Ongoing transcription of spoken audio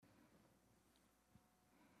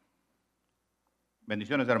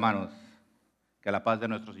Bendiciones, hermanos. Que la paz de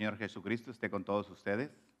nuestro Señor Jesucristo esté con todos ustedes.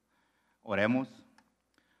 Oremos.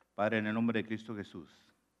 Padre, en el nombre de Cristo Jesús,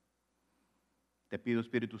 te pido,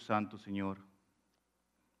 Espíritu Santo, Señor,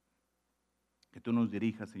 que tú nos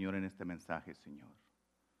dirijas, Señor, en este mensaje, Señor.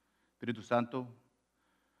 Espíritu Santo,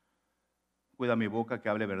 cuida mi boca, que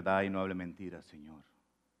hable verdad y no hable mentira, Señor.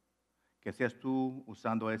 Que seas tú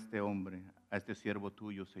usando a este hombre, a este siervo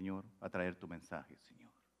tuyo, Señor, a traer tu mensaje, Señor.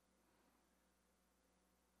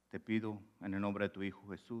 Te pido en el nombre de tu Hijo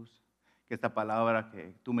Jesús, que esta palabra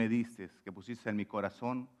que tú me diste, que pusiste en mi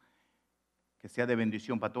corazón, que sea de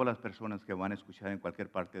bendición para todas las personas que van a escuchar en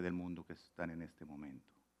cualquier parte del mundo que están en este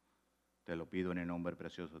momento. Te lo pido en el nombre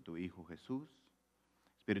precioso de tu Hijo Jesús.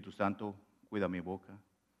 Espíritu Santo, cuida mi boca,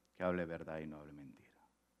 que hable verdad y no hable mentira.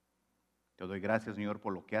 Te doy gracias, Señor,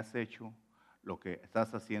 por lo que has hecho, lo que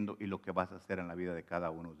estás haciendo y lo que vas a hacer en la vida de cada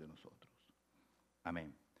uno de nosotros.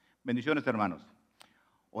 Amén. Bendiciones, hermanos.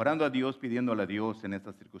 Orando a Dios, pidiéndole a Dios en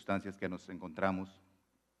estas circunstancias que nos encontramos.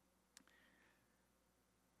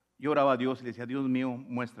 Yo oraba a Dios y le decía, Dios mío,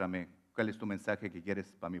 muéstrame cuál es tu mensaje que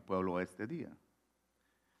quieres para mi pueblo este día.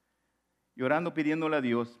 Y orando, pidiéndole a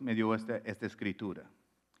Dios, me dio esta escritura.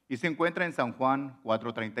 Y se encuentra en San Juan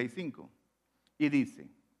 4:35. Y dice,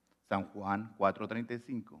 San Juan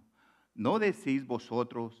 4:35, ¿no decís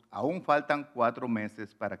vosotros, aún faltan 4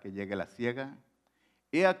 meses para que llegue la siega?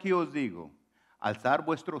 He aquí os digo, alzar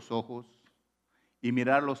vuestros ojos y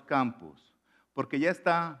mirar los campos, porque ya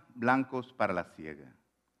están blancos para la siega.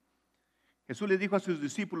 Jesús les dijo a sus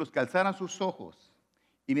discípulos que alzaran sus ojos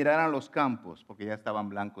y miraran los campos, porque ya estaban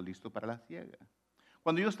blancos, listos para la siega.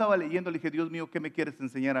 Cuando yo estaba leyendo, le dije, Dios mío, ¿qué me quieres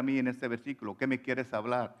enseñar a mí en este versículo? ¿Qué me quieres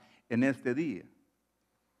hablar en este día?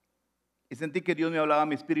 Y sentí que Dios me hablaba a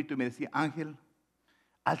mi espíritu y me decía, Ángel,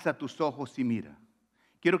 alza tus ojos y mira.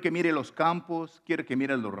 Quiero que mire los campos, quiero que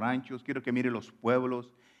mire los ranchos, quiero que mire los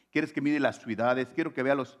pueblos, quiero que mire las ciudades, quiero que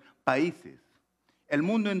vea los países, el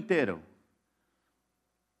mundo entero.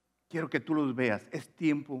 Quiero que tú los veas. Es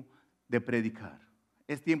tiempo de predicar.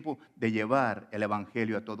 Es tiempo de llevar el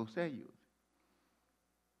evangelio a todos ellos.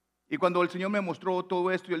 Y cuando el Señor me mostró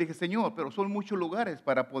todo esto, yo le dije, Señor, pero son muchos lugares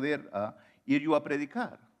para poder ir yo a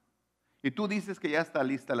predicar. Y tú dices que ya está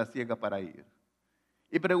lista la siega para ir.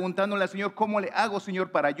 Y preguntándole al Señor, ¿cómo le hago,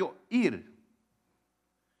 Señor, para yo ir?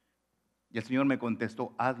 Y el Señor me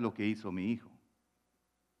contestó, haz lo que hizo mi hijo.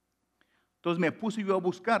 Entonces me puse yo a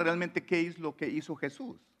buscar realmente qué es lo que hizo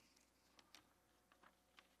Jesús.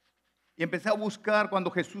 Y empecé a buscar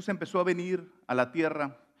cuando Jesús empezó a venir a la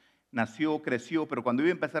tierra, nació, creció, pero cuando iba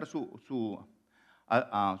a empezar su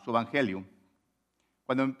evangelio,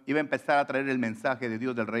 cuando iba a empezar a traer el mensaje de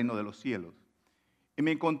Dios del reino de los cielos, y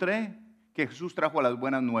me encontré que Jesús trajo las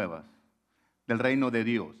buenas nuevas del reino de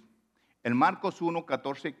Dios. En Marcos 1,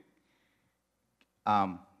 14,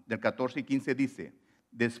 del 14 y 15 dice,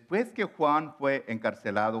 después que Juan fue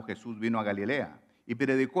encarcelado, Jesús vino a Galilea y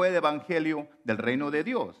predicó el evangelio del reino de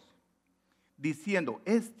Dios, diciendo,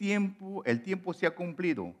 es tiempo, el tiempo se ha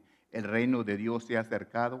cumplido, el reino de Dios se ha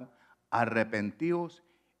acercado, arrepentíos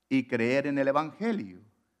y creer en el evangelio,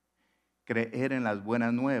 creer en las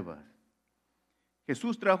buenas nuevas.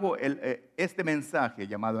 Jesús trajo este mensaje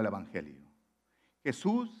llamado el evangelio.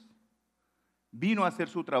 Jesús vino a hacer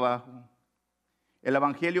su trabajo. El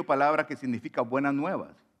evangelio, palabra que significa buenas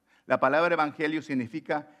nuevas. La palabra evangelio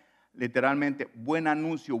significa literalmente buen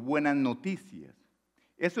anuncio, buenas noticias.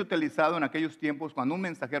 Es utilizado en aquellos tiempos cuando un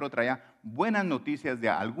mensajero traía buenas noticias de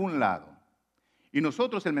algún lado. Y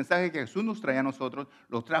nosotros, el mensaje que Jesús nos traía a nosotros,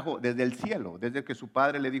 lo trajo desde el cielo, desde que su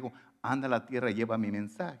padre le dijo, anda a la tierra y lleva mi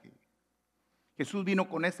mensaje. Jesús vino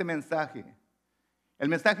con ese mensaje. El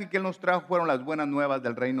mensaje que Él nos trajo fueron las buenas nuevas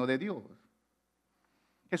del reino de Dios.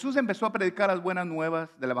 Jesús empezó a predicar las buenas nuevas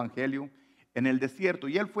del evangelio en el desierto.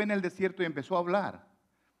 Y Él fue en el desierto y empezó a hablar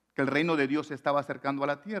que el reino de Dios se estaba acercando a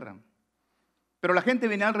la tierra. Pero la gente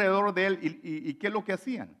venía alrededor de Él y ¿qué es lo que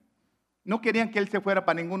hacían? No querían que Él se fuera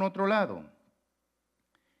para ningún otro lado.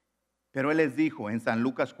 Pero Él les dijo en San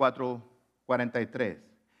Lucas 4:43,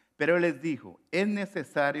 pero Él les dijo, es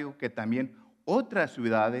necesario que también otras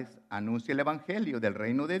ciudades anuncien el evangelio del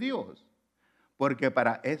reino de Dios, porque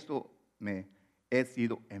para esto me he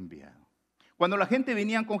sido enviado. Cuando la gente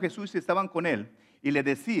venía con Jesús y estaban con Él y le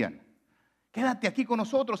decían, quédate aquí con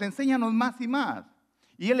nosotros, enséñanos más y más.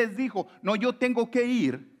 Y Él les dijo, no, yo tengo que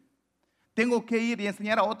ir y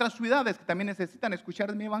enseñar a otras ciudades que también necesitan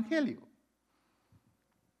escuchar mi evangelio.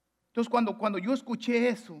 Entonces cuando yo escuché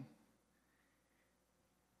eso,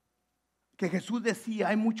 que Jesús decía,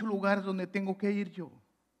 hay muchos lugares donde tengo que ir yo.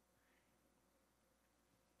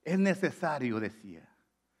 Es necesario, decía,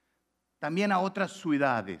 también a otras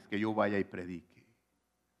ciudades que yo vaya y predique.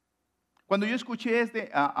 Cuando yo escuché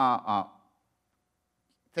esta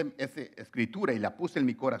escritura y la puse en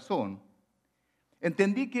mi corazón,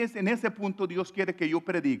 entendí que en ese punto Dios quiere que yo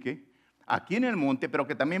predique aquí en el monte, pero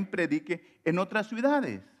que también predique en otras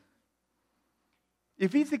ciudades. Y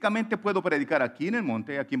físicamente puedo predicar aquí en el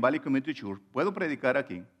monte, aquí en Valley Community Church, puedo predicar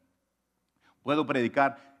aquí, puedo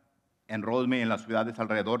predicar en Rosemary, en las ciudades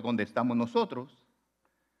alrededor donde estamos nosotros.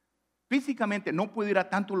 Físicamente no puedo ir a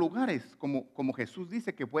tantos lugares como Jesús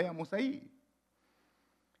dice que fuéramos ahí.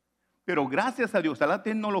 Pero gracias a Dios, a la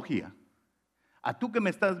tecnología, a tú que me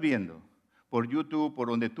estás viendo por YouTube, por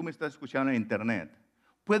donde tú me estás escuchando en internet,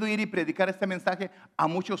 puedo ir y predicar este mensaje a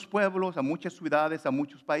muchos pueblos, a muchas ciudades, a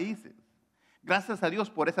muchos países. Gracias a Dios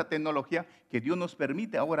por esa tecnología que Dios nos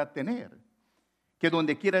permite ahora tener. Que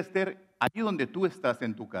donde quiera estar, allí donde tú estás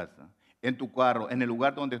en tu casa, en tu carro, en el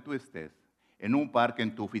lugar donde tú estés, en un parque,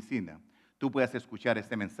 en tu oficina, tú puedas escuchar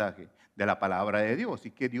este mensaje de la palabra de Dios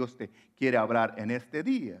y que Dios te quiere hablar en este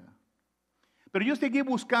día. Pero yo seguí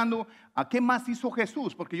buscando a qué más hizo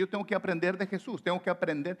Jesús, porque yo tengo que aprender de Jesús, tengo que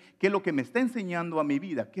aprender qué es lo que me está enseñando a mi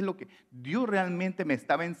vida, qué es lo que Dios realmente me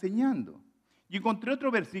estaba enseñando. Y encontré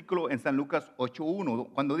otro versículo en San Lucas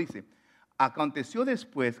 8:1, cuando dice, aconteció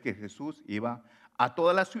después que Jesús iba a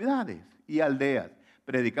todas las ciudades y aldeas,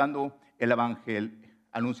 predicando el evangelio,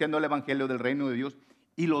 anunciando el evangelio del reino de Dios,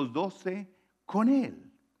 y los 12 con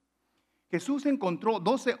él. Jesús encontró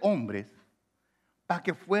 12 hombres para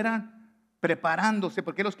que fueran preparándose,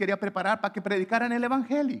 porque Él los quería preparar para que predicaran el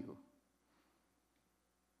evangelio.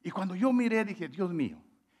 Y cuando yo miré, dije, Dios mío,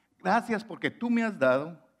 gracias porque tú me has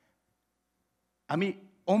dado a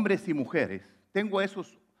mí hombres y mujeres. Tengo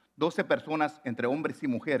esos 12 personas entre hombres y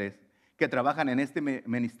mujeres que trabajan en este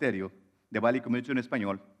ministerio de Valley Community en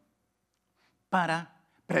español para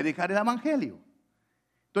predicar el evangelio.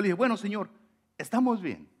 Entonces dije, bueno, Señor, estamos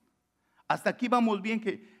bien. Hasta aquí vamos bien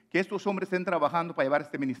que estos hombres estén trabajando para llevar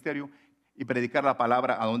este ministerio y predicar la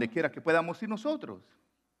palabra a donde quiera que podamos ir nosotros.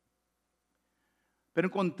 Pero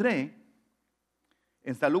encontré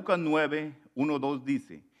en San Lucas 9:1-2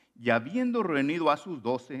 dice, y habiendo reunido a sus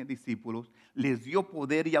 12 discípulos, les dio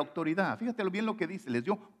poder y autoridad. Fíjate bien lo que dice, les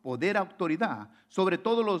dio poder y autoridad sobre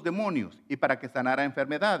todos los demonios y para que sanara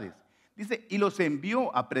enfermedades. Dice, y los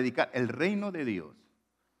envió a predicar el reino de Dios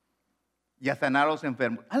y a sanar a los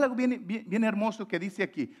enfermos. Algo bien hermoso que dice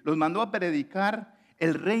aquí, los mandó a predicar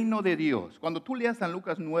el reino de Dios. Cuando tú leas San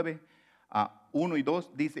Lucas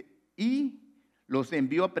 9:1-2, dice, y los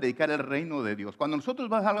envió a predicar el reino de Dios. Cuando nosotros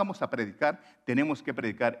vamos a predicar, tenemos que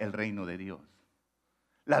predicar el reino de Dios.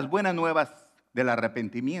 Las buenas nuevas del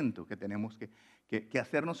arrepentimiento que tenemos que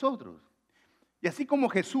hacer nosotros. Y así como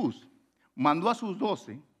Jesús mandó a sus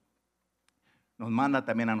 12, nos manda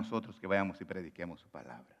también a nosotros que vayamos y prediquemos su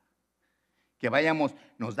palabra. Que vayamos,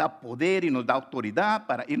 nos da poder y nos da autoridad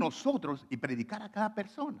para ir nosotros y predicar a cada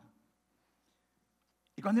persona.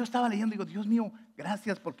 Y cuando yo estaba leyendo, digo, Dios mío,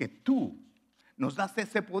 gracias porque tú nos das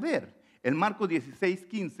ese poder. En Marcos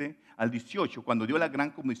 16:15-18, cuando dio la gran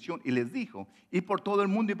comisión y les dijo, ir por todo el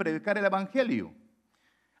mundo y predicar el evangelio.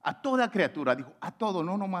 A toda criatura, dijo, a todos,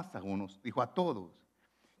 no nomás a unos, dijo a todos.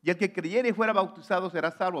 Y el que creyere y fuera bautizado será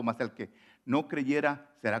salvo, mas el que no creyera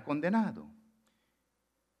será condenado.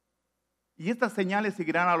 Y estas señales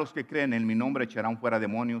seguirán a los que creen. En mi nombre echarán fuera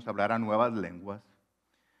demonios, hablarán nuevas lenguas,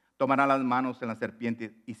 tomarán las manos en las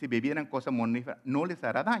serpientes y si bebieran cosa mortífera no les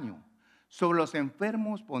hará daño. Sobre los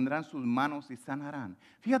enfermos pondrán sus manos y sanarán.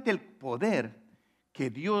 Fíjate el poder que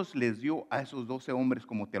Dios les dio a esos 12 hombres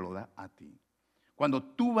como te lo da a ti. Cuando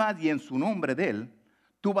tú vas y en su nombre de Él,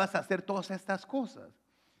 tú vas a hacer todas estas cosas.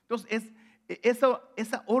 Entonces,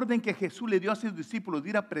 esa orden que Jesús le dio a sus discípulos de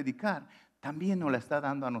ir a predicar, también nos la está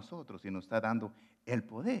dando a nosotros y nos está dando el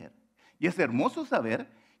poder. Y es hermoso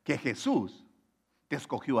saber que Jesús te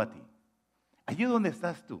escogió a ti. Allí donde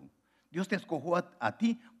estás tú, Dios te escogió a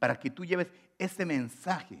ti para que tú lleves ese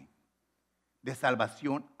mensaje de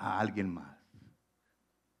salvación a alguien más.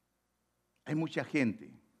 Hay mucha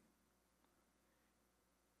gente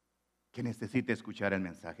que necesita escuchar el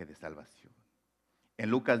mensaje de salvación. En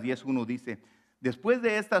Lucas 10:1 dice, después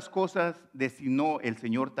de estas cosas designó el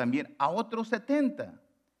Señor también a otros 70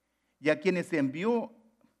 y a quienes envió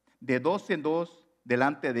de 2 en 2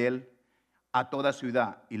 delante de él a toda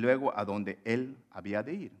ciudad y luego a donde él había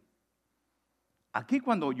de ir. Aquí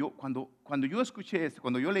cuando yo escuché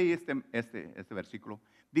cuando yo leí este versículo,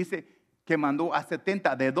 dice que mandó a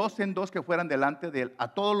 70 de 2 en 2 que fueran delante de él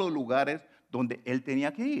a todos los lugares donde él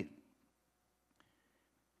tenía que ir.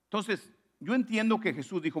 Entonces, yo entiendo que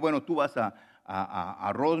Jesús dijo, bueno, tú vas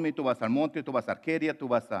a Rosemary, tú vas al monte, tú vas a Arcadia, tú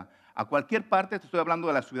vas a cualquier parte, te estoy hablando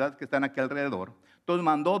de las ciudades que están aquí alrededor. Entonces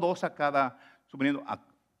mandó 2 a cada, suponiendo,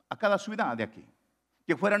 a cada ciudad de aquí,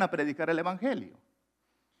 que fueran a predicar el evangelio.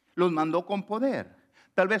 Los mandó con poder.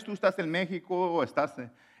 Tal vez tú estás en México o estás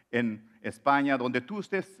en España, donde tú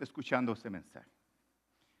estés escuchando este mensaje.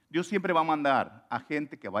 Dios siempre va a mandar a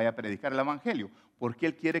gente que vaya a predicar el evangelio, porque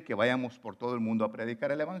Él quiere que vayamos por todo el mundo a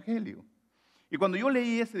predicar el evangelio. Y cuando yo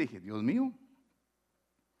leí ese dije, Dios mío,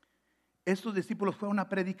 estos discípulos fueron a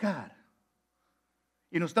predicar.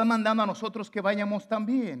 Y nos están mandando a nosotros que vayamos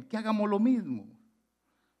también, que hagamos lo mismo.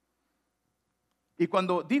 Y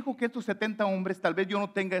cuando dijo que estos 70 hombres, tal vez yo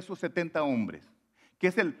no tenga esos 70 hombres, que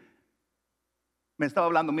es me estaba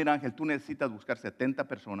hablando, mira Ángel, tú necesitas buscar 70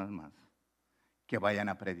 personas más que vayan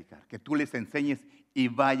a predicar, que tú les enseñes y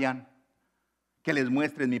vayan, que les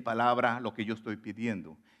muestres mi palabra, lo que yo estoy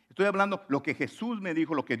pidiendo. Estoy hablando lo que Jesús me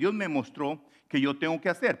dijo, lo que Dios me mostró que yo tengo que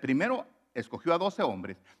hacer. Primero escogió a 12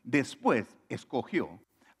 hombres, después escogió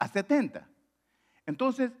a 70.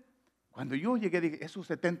 Entonces, cuando yo llegué, dije, esos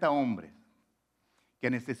 70 hombres que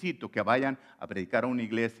necesito que vayan a predicar a una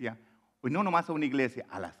iglesia, pues no nomás a una iglesia,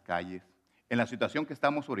 a las calles. En la situación que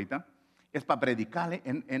estamos ahorita, es para predicarle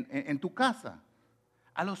en tu casa,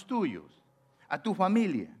 a los tuyos, a tu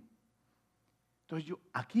familia. Entonces,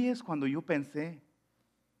 aquí es cuando yo pensé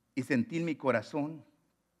y sentí en mi corazón,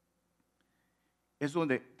 es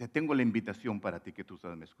donde te tengo la invitación para ti que tú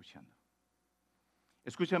estás me escuchando.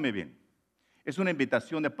 Escúchame bien, es una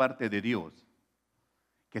invitación de parte de Dios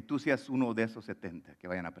que tú seas uno de esos 70 que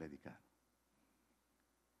vayan a predicar.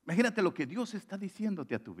 Imagínate lo que Dios está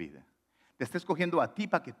diciéndote a tu vida. Te está escogiendo a ti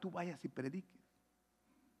para que tú vayas y prediques.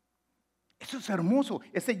 Eso es hermoso,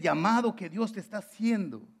 ese llamado que Dios te está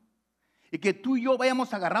haciendo. Y que tú y yo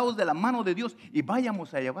vayamos agarrados de la mano de Dios y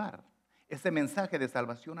vayamos a llevar ese mensaje de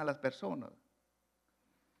salvación a las personas.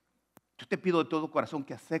 Yo te pido de todo corazón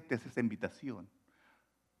que aceptes esa invitación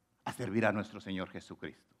a servir a nuestro Señor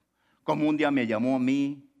Jesucristo. Como un día me llamó a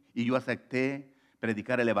mí y yo acepté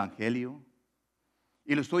predicar el evangelio.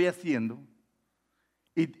 Y lo estoy haciendo.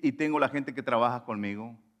 Y tengo la gente que trabaja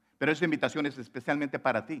conmigo. Pero esa invitación es especialmente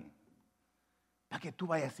para ti. Para que tú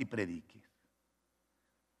vayas y prediques.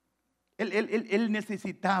 Él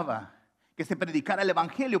necesitaba que se predicara el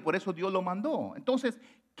evangelio, por eso Dios lo mandó. Entonces,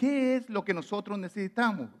 ¿qué es lo que nosotros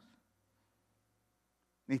necesitamos?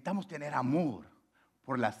 Necesitamos tener amor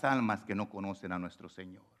por las almas que no conocen a nuestro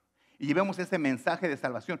Señor. Y llevemos ese mensaje de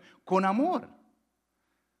salvación con amor,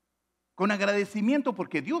 con agradecimiento,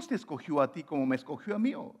 porque Dios te escogió a ti como me escogió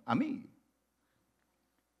a mí.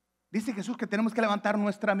 Dice Jesús que tenemos que levantar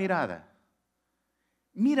nuestra mirada.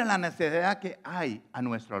 Mira la necesidad que hay a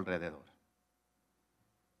nuestro alrededor.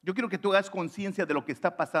 Yo quiero que tú hagas conciencia de lo que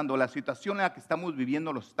está pasando, la situación en la que estamos viviendo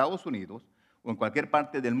en los Estados Unidos o en cualquier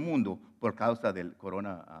parte del mundo por causa del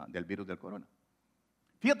virus del corona.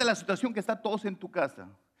 Fíjate la situación que está todos en tu casa.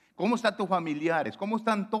 ¿Cómo están tus familiares? ¿Cómo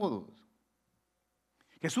están todos?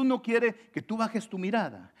 Jesús no quiere que tú bajes tu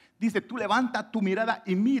mirada. Dice, tú levanta tu mirada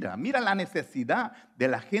y mira la necesidad de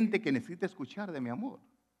la gente que necesita escuchar de mi amor.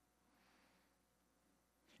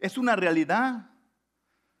 Es una realidad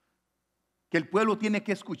que el pueblo tiene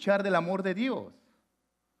que escuchar del amor de Dios.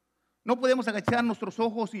 No podemos agachar nuestros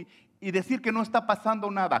ojos y decir que no está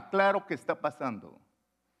pasando nada. Claro que está pasando.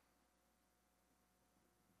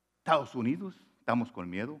 Estados Unidos, estamos con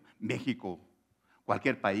miedo. México,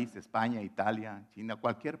 cualquier país, España, Italia, China,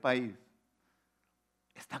 cualquier país.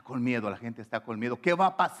 Está con miedo, la gente está con miedo. ¿Qué va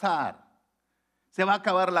a pasar? Se va a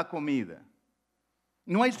acabar la comida.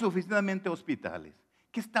 No hay suficientemente hospitales.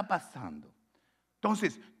 ¿Qué está pasando?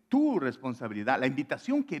 Entonces, tu responsabilidad, la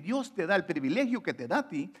invitación que Dios te da, el privilegio que te da a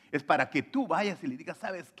ti, es para que tú vayas y le digas,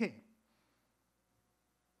 ¿sabes qué?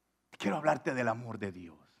 Quiero hablarte del amor de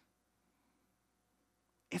Dios.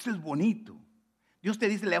 Eso es bonito. Dios te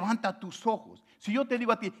dice, levanta tus ojos. Si yo te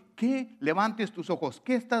digo a ti, que levantes tus ojos,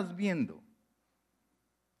 ¿qué estás viendo?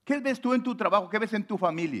 ¿Qué ves tú en tu trabajo? ¿Qué ves en tu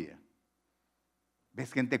familia?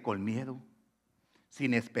 ¿Ves gente con miedo,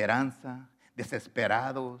 sin esperanza,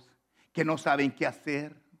 desesperados, que no saben qué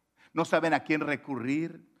hacer? No saben a quién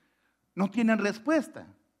recurrir, no tienen respuesta.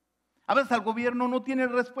 Hablas al gobierno, no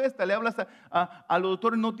tienen respuesta. Le hablas a los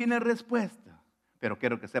doctores, no tienen respuesta. Pero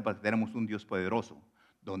quiero que sepas que tenemos un Dios poderoso,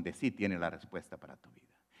 donde sí tiene la respuesta para tu vida.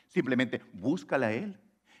 Simplemente búscale a Él,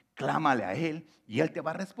 clámale a Él y Él te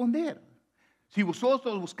va a responder. Si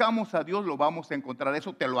nosotros buscamos a Dios, lo vamos a encontrar,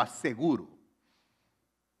 eso te lo aseguro.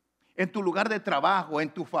 En tu lugar de trabajo, en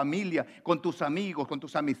tu familia, con tus amigos, con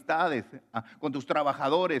tus amistades, con tus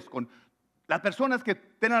trabajadores, con las personas que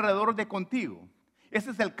estén alrededor de contigo.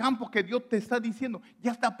 Ese es el campo que Dios te está diciendo.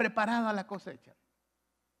 Ya está preparada la cosecha.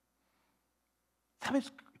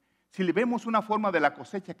 ¿Sabes? si le vemos una forma de la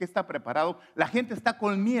cosecha que está preparado, la gente está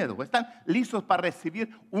con miedo, están listos para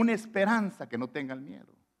recibir una esperanza que no tengan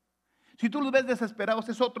miedo. Si tú los ves desesperados,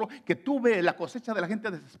 es otro que tú ves la cosecha de la gente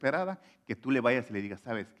desesperada, que tú le vayas y le digas,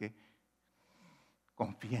 ¿sabes qué?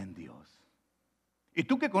 Confía en Dios. Y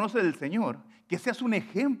tú que conoces del Señor, que seas un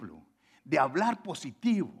ejemplo de hablar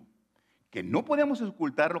positivo, que no podemos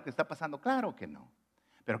ocultar lo que está pasando, claro que no.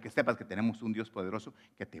 Pero que sepas que tenemos un Dios poderoso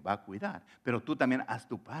que te va a cuidar. Pero tú también haz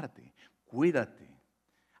tu parte, cuídate,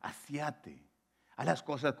 asíate, haz las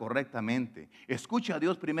cosas correctamente. Escucha a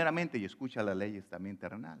Dios primeramente y escucha las leyes también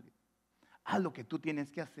terrenales. Haz lo que tú tienes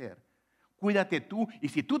que hacer. Cuídate tú, y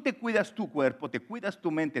si tú te cuidas tu cuerpo, te cuidas tu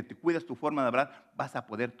mente, te cuidas tu forma de hablar, vas a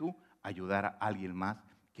poder tú ayudar a alguien más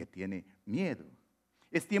que tiene miedo.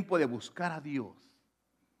 Es tiempo de buscar a Dios.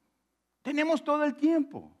 Tenemos todo el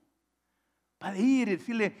tiempo para ir y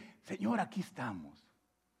decirle, Señor, aquí estamos.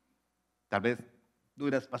 Tal vez tú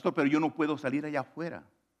dirás, pastor, pero yo no puedo salir allá afuera.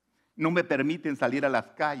 No me permiten salir a las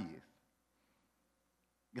calles.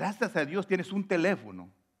 Gracias a Dios tienes un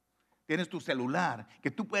teléfono. Tienes tu celular,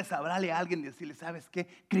 que tú puedes hablarle a alguien y decirle, ¿sabes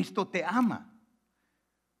qué? Cristo te ama.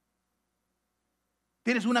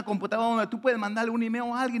 Tienes una computadora donde tú puedes mandarle un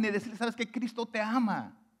email a alguien y decirle, ¿sabes qué? Cristo te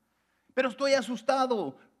ama. Pero estoy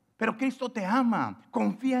asustado, pero Cristo te ama.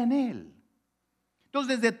 Confía en Él.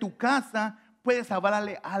 Entonces, desde tu casa puedes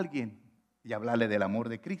hablarle a alguien y hablarle del amor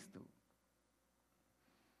de Cristo.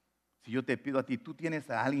 Si yo te pido a ti, ¿tú tienes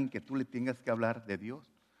a alguien que tú le tengas que hablar de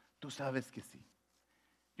Dios? Tú sabes que sí.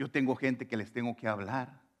 Yo tengo gente que les tengo que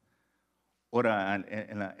hablar. Ahora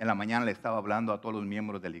en la mañana le estaba hablando a todos los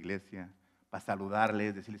miembros de la iglesia para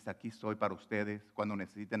saludarles, decirles aquí estoy para ustedes. Cuando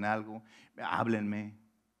necesiten algo, háblenme.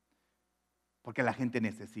 Porque la gente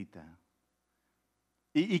necesita.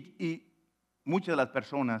 Y muchas de las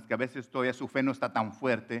personas que a veces todavía su fe no está tan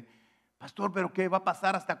fuerte, pastor, ¿pero qué va a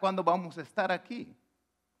pasar? ¿Hasta cuándo vamos a estar aquí?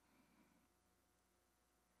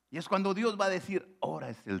 Y es cuando Dios va a decir, ahora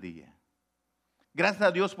es el día. Gracias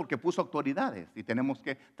a Dios porque puso autoridades y tenemos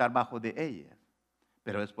que estar bajo de ellas.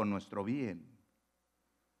 Pero es por nuestro bien.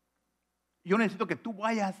 Yo necesito que tú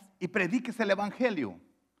vayas y prediques el evangelio.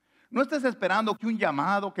 No estés esperando que un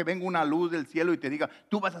llamado, que venga una luz del cielo y te diga,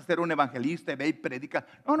 tú vas a ser un evangelista y ve y predica.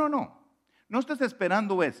 No. No estés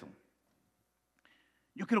esperando eso.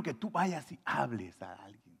 Yo quiero que tú vayas y hables a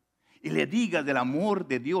alguien. Y le digas del amor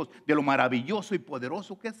de Dios, de lo maravilloso y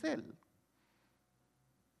poderoso que es Él.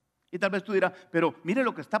 Y tal vez tú dirás, pero mire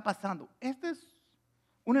lo que está pasando. Esta es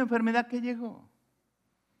una enfermedad que llegó.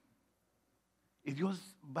 Y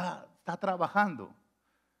Dios está trabajando.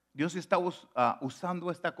 Dios está usando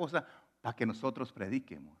esta cosa para que nosotros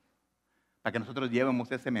prediquemos. Para que nosotros llevemos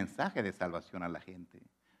ese mensaje de salvación a la gente.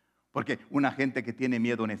 Porque una gente que tiene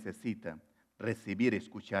miedo necesita recibir y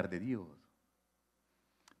escuchar de Dios.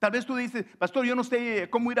 Tal vez tú dices, pastor, yo no sé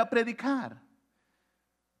cómo ir a predicar.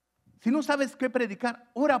 Si no sabes qué predicar,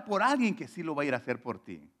 ora por alguien que sí lo va a ir a hacer por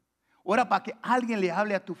ti. Ora para que alguien le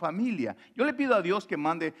hable a tu familia. Yo le pido a Dios que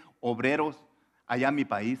mande obreros allá a mi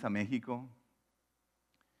país, a México.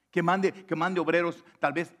 Que mande obreros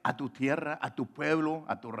tal vez a tu tierra, a tu pueblo,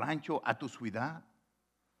 a tu rancho, a tu ciudad.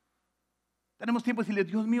 Tenemos tiempo de decirle,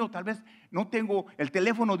 Dios mío, tal vez no tengo el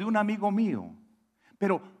teléfono de un amigo mío.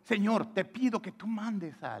 Pero, Señor, te pido que tú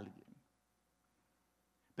mandes a alguien.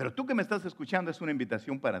 Pero tú que me estás escuchando es una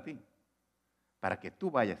invitación para ti, para que tú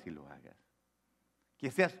vayas y lo hagas. Que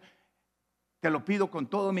seas, te lo pido con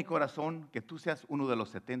todo mi corazón, que tú seas uno de los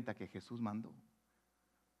 70 que Jesús mandó.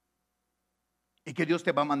 Y que Dios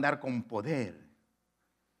te va a mandar con poder.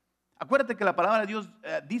 Acuérdate que la palabra de Dios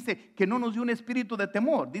dice que no nos dio un espíritu de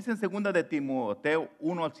temor. Dice en 2 de Timoteo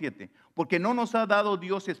 1:7. Porque no nos ha dado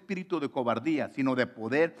Dios espíritu de cobardía, sino de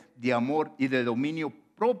poder, de amor y de dominio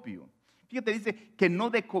propio. Fíjate, dice que no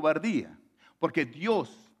de cobardía, porque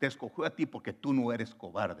Dios te escogió a ti porque tú no eres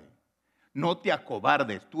cobarde. No te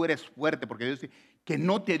acobardes, tú eres fuerte, porque Dios dice que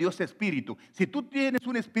no te dio ese espíritu. Si tú tienes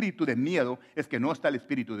un espíritu de miedo, es que no está el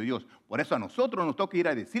espíritu de Dios. Por eso a nosotros nos toca ir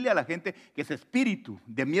a decirle a la gente que ese espíritu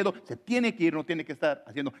de miedo se tiene que ir, no tiene que estar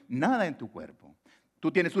haciendo nada en tu cuerpo. Tú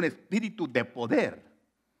tienes un espíritu de poder.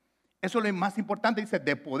 Eso es lo más importante, dice,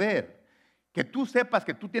 de poder. Que tú sepas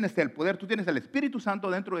que tú tienes el poder, tú tienes el Espíritu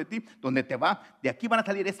Santo dentro de ti, donde de aquí van a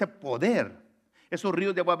salir ese poder, esos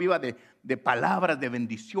ríos de agua viva de palabras de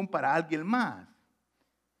bendición para alguien más.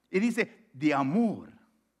 Y dice, de amor.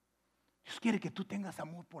 Dios quiere que tú tengas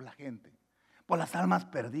amor por la gente, por las almas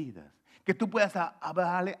perdidas. Que tú puedas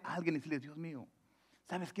hablarle a alguien y decirle, Dios mío,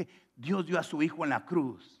 ¿sabes qué? Dios dio a su Hijo en la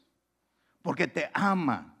cruz, porque te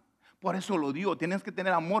ama. Por eso lo dio. Tienes que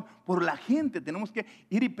tener amor por la gente. Tenemos que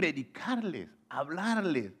ir y predicarles,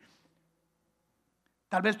 hablarles.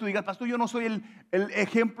 Tal vez tú digas, pastor, yo no soy el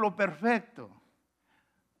ejemplo perfecto.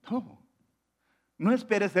 No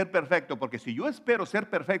esperes ser perfecto, porque si yo espero ser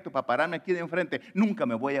perfecto para pararme aquí de enfrente, nunca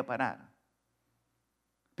me voy a parar.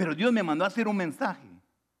 Pero Dios me mandó a hacer un mensaje.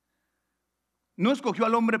 No escogió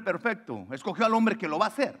al hombre perfecto, escogió al hombre que lo va a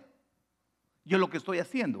hacer. Yo lo que estoy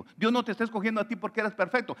haciendo. Dios no te está escogiendo a ti porque eres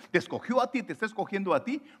perfecto. Te escogió a ti, te está escogiendo a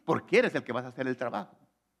ti porque eres el que vas a hacer el trabajo.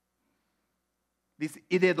 Dice,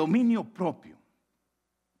 y de dominio propio.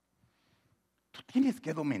 Tú tienes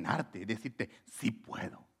que dominarte y decirte, sí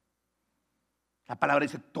puedo. La palabra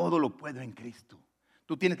dice, todo lo puedo en Cristo.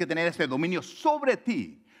 Tú tienes que tener ese dominio sobre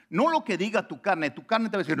ti. No lo que diga tu carne te va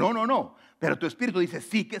a decir, no. Pero tu espíritu dice,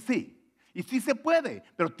 sí que sí. Y sí se puede,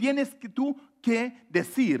 pero tienes que tú que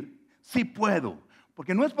decir, sí puedo.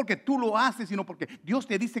 Porque no es porque tú lo haces, sino porque Dios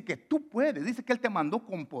te dice que tú puedes. Dice que Él te mandó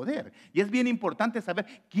con poder. Y es bien importante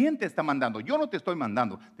saber quién te está mandando. Yo no te estoy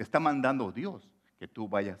mandando, te está mandando Dios que tú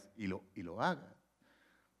vayas y lo hagas.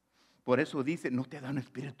 Por eso dice, no te da un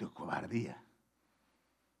espíritu de cobardía.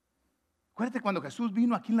 Acuérdate cuando Jesús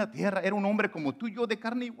vino aquí en la tierra, era un hombre como tú y yo, de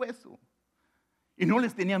carne y hueso. Y no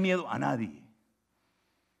les tenía miedo a nadie.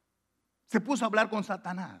 Se puso a hablar con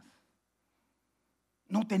Satanás.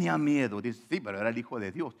 No tenía miedo. Dice, sí, pero era el Hijo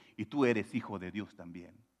de Dios. Y tú eres hijo de Dios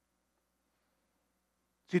también.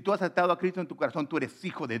 Si tú has aceptado a Cristo en tu corazón, tú eres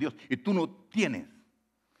hijo de Dios. Y tú no tienes.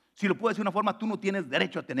 Si lo puedo decir de una forma, tú no tienes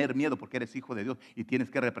derecho a tener miedo porque eres hijo de Dios. Y tienes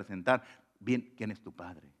que representar bien quién es tu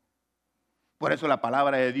Padre. Por eso la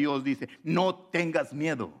palabra de Dios dice, no tengas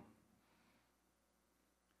miedo.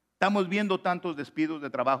 Estamos viendo tantos despidos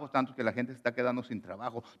de trabajo, tantos que la gente se está quedando sin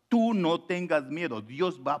trabajo. Tú no tengas miedo,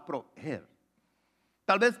 Dios va a proveer.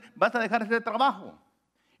 Tal vez vas a dejar ese trabajo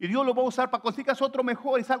y Dios lo va a usar para que consigas otro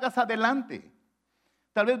mejor y salgas adelante.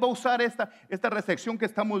 Tal vez va a usar esta recesión que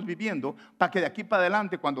estamos viviendo para que de aquí para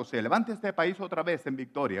adelante, cuando se levante este país otra vez en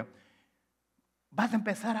victoria, vas a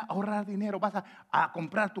empezar a ahorrar dinero, vas a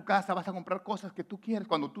comprar tu casa, vas a comprar cosas que tú quieres.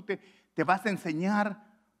 Cuando tú te vas a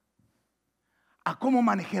enseñar a cómo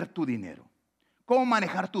manejar tu dinero, cómo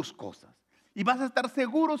manejar tus cosas. Y vas a estar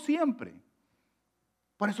seguro siempre.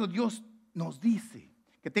 Por eso Dios nos dice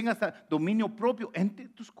que tengas dominio propio entre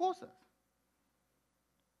tus cosas.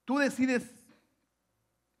 Tú decides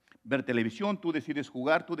ver televisión, tú decides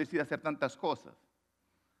jugar, tú decides hacer tantas cosas.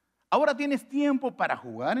 Ahora tienes tiempo para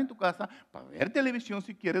jugar en tu casa, para ver televisión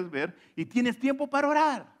si quieres ver, y tienes tiempo para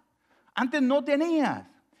orar. Antes no tenías.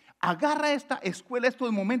 Agarra esta escuela,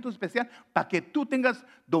 estos momentos especiales, para que tú tengas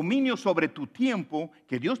dominio sobre tu tiempo,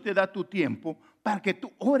 que Dios te da tu tiempo, para que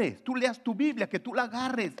tú ores, tú leas tu Biblia, que tú la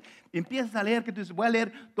agarres, y empiezas a leer, que tú dices, voy a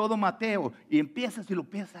leer todo Mateo, y empiezas y lo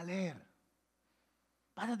empiezas a leer.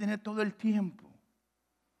 Vas a tener todo el tiempo.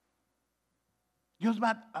 Dios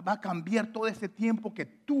va a cambiar todo ese tiempo que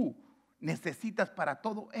tú necesitas para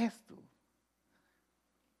todo esto.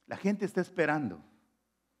 La gente está esperando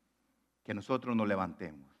que nosotros nos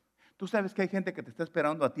levantemos. Tú sabes que hay gente que te está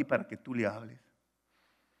esperando a ti para que tú le hables.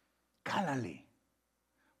 Cálale.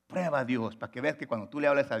 Prueba a Dios para que veas que cuando tú le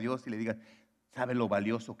hables a Dios y le digas, ¿sabes lo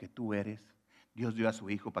valioso que tú eres? Dios dio a su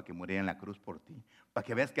Hijo para que muriera en la cruz por ti. Para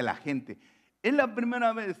que veas que la gente, es la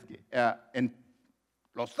primera vez que en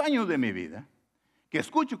los años de mi vida, que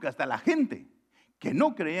escucho que hasta la gente que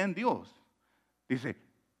no creía en Dios, dice,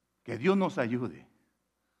 que Dios nos ayude.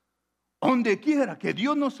 Donde quiera, que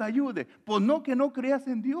Dios nos ayude. Pues no que no creas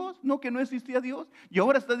en Dios, no que no existía Dios. Y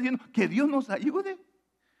ahora estás diciendo que Dios nos ayude.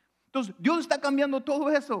 Entonces, Dios está cambiando todo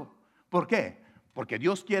eso. ¿Por qué? Porque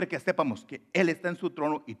Dios quiere que sepamos que Él está en su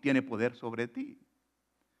trono y tiene poder sobre ti.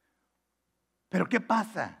 Pero ¿qué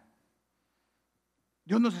pasa?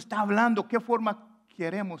 Dios nos está hablando. ¿Qué forma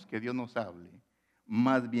queremos que Dios nos hable?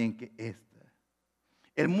 Más bien que esta.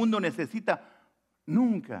 El mundo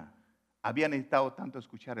nunca había necesitado tanto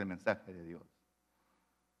escuchar el mensaje de Dios.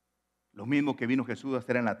 Lo mismo que vino Jesús a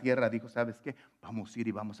hacer en la tierra, dijo, ¿sabes qué? Vamos a ir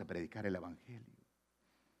y vamos a predicar el evangelio.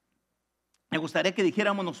 Me gustaría que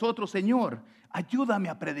dijéramos nosotros, Señor, ayúdame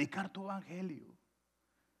a predicar tu evangelio.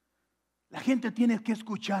 La gente tiene que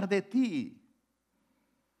escuchar de ti.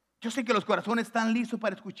 Yo sé que los corazones están listos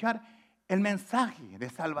para escuchar el mensaje de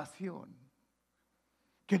salvación.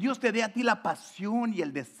 Que Dios te dé a ti la pasión y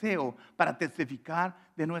el deseo para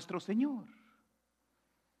testificar de nuestro Señor.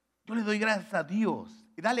 Yo le doy gracias a Dios.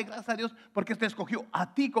 Y dale gracias a Dios porque te escogió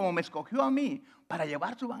a ti como me escogió a mí para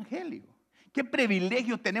llevar su evangelio. Qué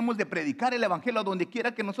privilegio tenemos de predicar el evangelio a donde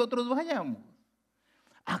quiera que nosotros vayamos.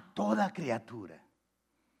 A toda criatura.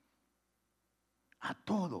 A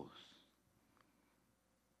todos.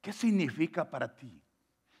 ¿Qué significa para ti?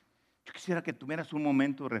 Yo quisiera que tuvieras un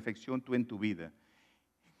momento de reflexión tú en tu vida.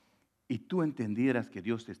 y tú entendieras que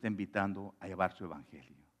Dios te está invitando a llevar su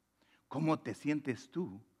evangelio. ¿Cómo te sientes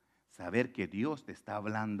tú saber que Dios te está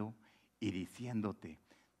hablando y diciéndote,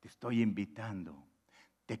 te estoy invitando,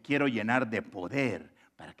 te quiero llenar de poder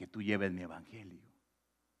para que tú lleves mi evangelio?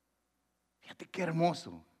 Fíjate qué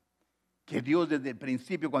hermoso que Dios desde el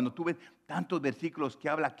principio, cuando tú ves tantos versículos que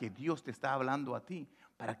habla que Dios te está hablando a ti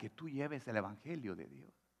para que tú lleves el evangelio de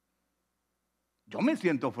Dios. Yo me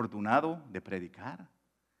siento afortunado de predicar,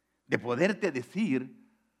 de poderte decir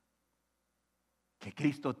que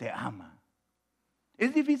Cristo te ama.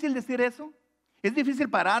 ¿Es difícil decir eso? ¿Es difícil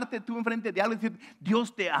pararte tú enfrente de alguien y decir,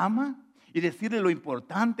 Dios te ama? Y decirle lo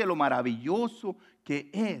importante, lo maravilloso que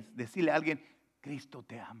es decirle a alguien, Cristo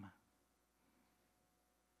te ama.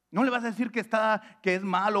 No le vas a decir que es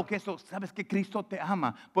malo, que eso. Sabes que Cristo te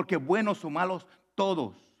ama, porque buenos o malos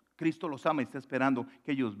todos, Cristo los ama y está esperando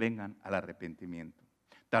que ellos vengan al arrepentimiento.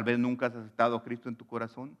 Tal vez nunca has aceptado a Cristo en tu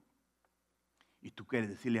corazón y tú quieres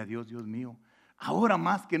decirle a Dios, Dios mío, ahora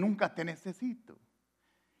más que nunca te necesito.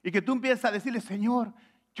 Y que tú empieces a decirle, Señor,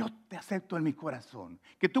 yo te acepto en mi corazón.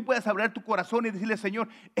 Que tú puedas abrir tu corazón y decirle, Señor,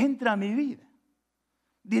 entra a mi vida.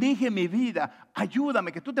 Dirige mi vida,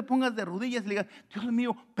 ayúdame, que tú te pongas de rodillas y le digas, Dios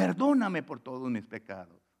mío, perdóname por todos mis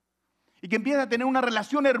pecados. Y que empieces a tener una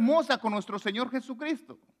relación hermosa con nuestro Señor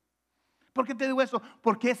Jesucristo. ¿Por qué te digo eso?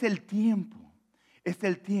 Porque es el tiempo, es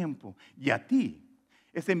el tiempo. Y a ti,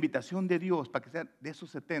 esa invitación de Dios para que sean de esos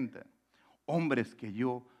 70 hombres que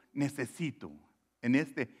yo necesito en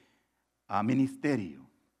este ministerio.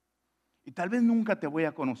 Y tal vez nunca te voy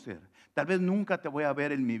a conocer, tal vez nunca te voy a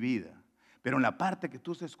ver en mi vida. Pero en la parte que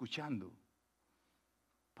tú estás escuchando,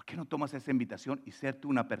 ¿por qué no tomas esa invitación y ser tú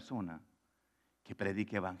una persona que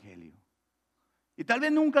predique evangelio? Y tal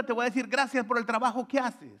vez nunca te voy a decir gracias por el trabajo que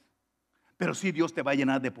haces, pero sí Dios te va a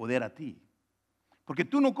llenar de poder a ti. Porque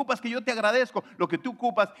tú no ocupas que yo te agradezco, lo que tú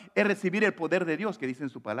ocupas es recibir el poder de Dios que dice en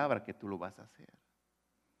su palabra que tú lo vas a hacer.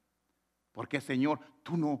 Porque Señor,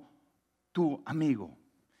 tú amigo,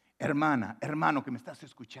 hermana, hermano que me estás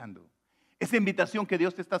escuchando, esa invitación que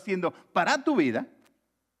Dios te está haciendo para tu vida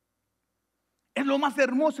es lo más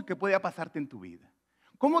hermoso que puede pasarte en tu vida.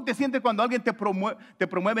 ¿Cómo te sientes cuando alguien te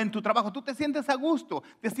promueve en tu trabajo? Tú te sientes a gusto,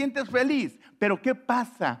 te sientes feliz. Pero ¿qué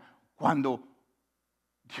pasa cuando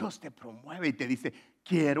Dios te promueve y te dice,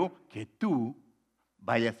 quiero que tú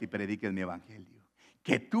vayas y prediques mi evangelio?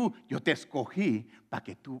 Que yo te escogí para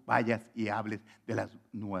que tú vayas y hables de las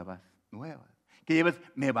nuevas. Que lleves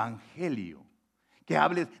mi evangelio. Que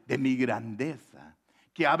hables de mi grandeza,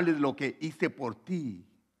 que hables de lo que hice por ti.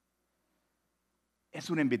 Es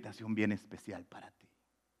una invitación bien especial para ti.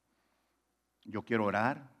 Yo quiero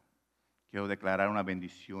orar, quiero declarar una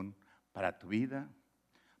bendición para tu vida.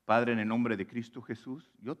 Padre, en el nombre de Cristo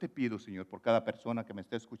Jesús, yo te pido, Señor, por cada persona que me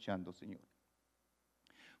está escuchando, Señor.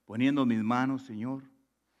 Poniendo mis manos, Señor,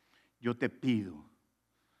 yo te pido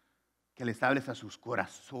que les hables a sus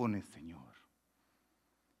corazones, Señor.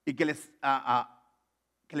 Y que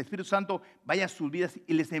que el Espíritu Santo vaya a sus vidas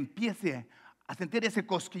y les empiece a sentir ese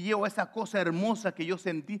cosquilleo, esa cosa hermosa que yo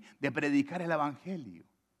sentí de predicar el evangelio.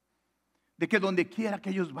 De que donde quiera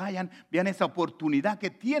que ellos vayan, vean esa oportunidad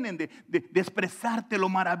que tienen de expresarte lo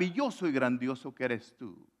maravilloso y grandioso que eres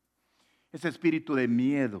tú. Ese espíritu de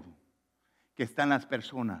miedo que está en las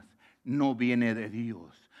personas no viene de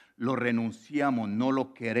Dios. Lo renunciamos, no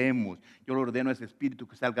lo queremos. Yo le ordeno a ese espíritu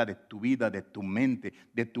que salga de tu vida, de tu mente,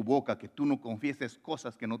 de tu boca, que tú no confieses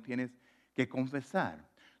cosas que no tienes que confesar.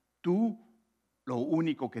 Tú lo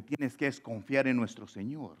único que tienes que es confiar en nuestro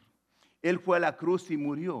Señor. Él fue a la cruz y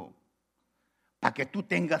murió para que tú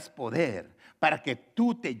tengas poder, para que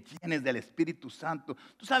tú te llenes del Espíritu Santo.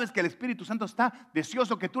 Tú sabes que el Espíritu Santo está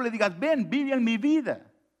deseoso que tú le digas, ven, vive en mi vida.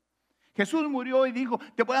 Jesús murió y dijo,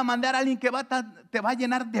 te voy a mandar a alguien que te va a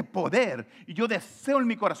llenar de poder. Y yo deseo en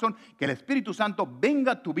mi corazón que el Espíritu Santo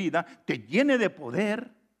venga a tu vida, te llene de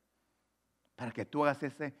poder, para que tú hagas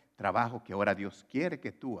ese trabajo que ahora Dios quiere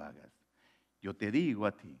que tú hagas. Yo te digo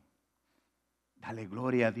a ti, dale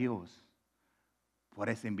gloria a Dios por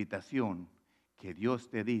esa invitación que Dios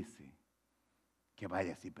te dice que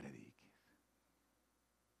vayas y prediques.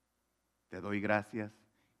 Te doy gracias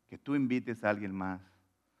que tú invites a alguien más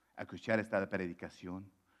a escuchar esta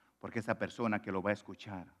predicación, porque esa persona que lo va a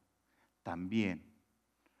escuchar también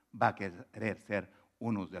va a querer ser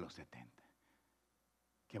uno de los 70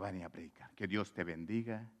 que van a ir a predicar. Que Dios te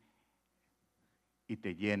bendiga y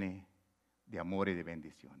te llene de amor y de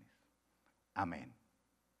bendiciones. Amén.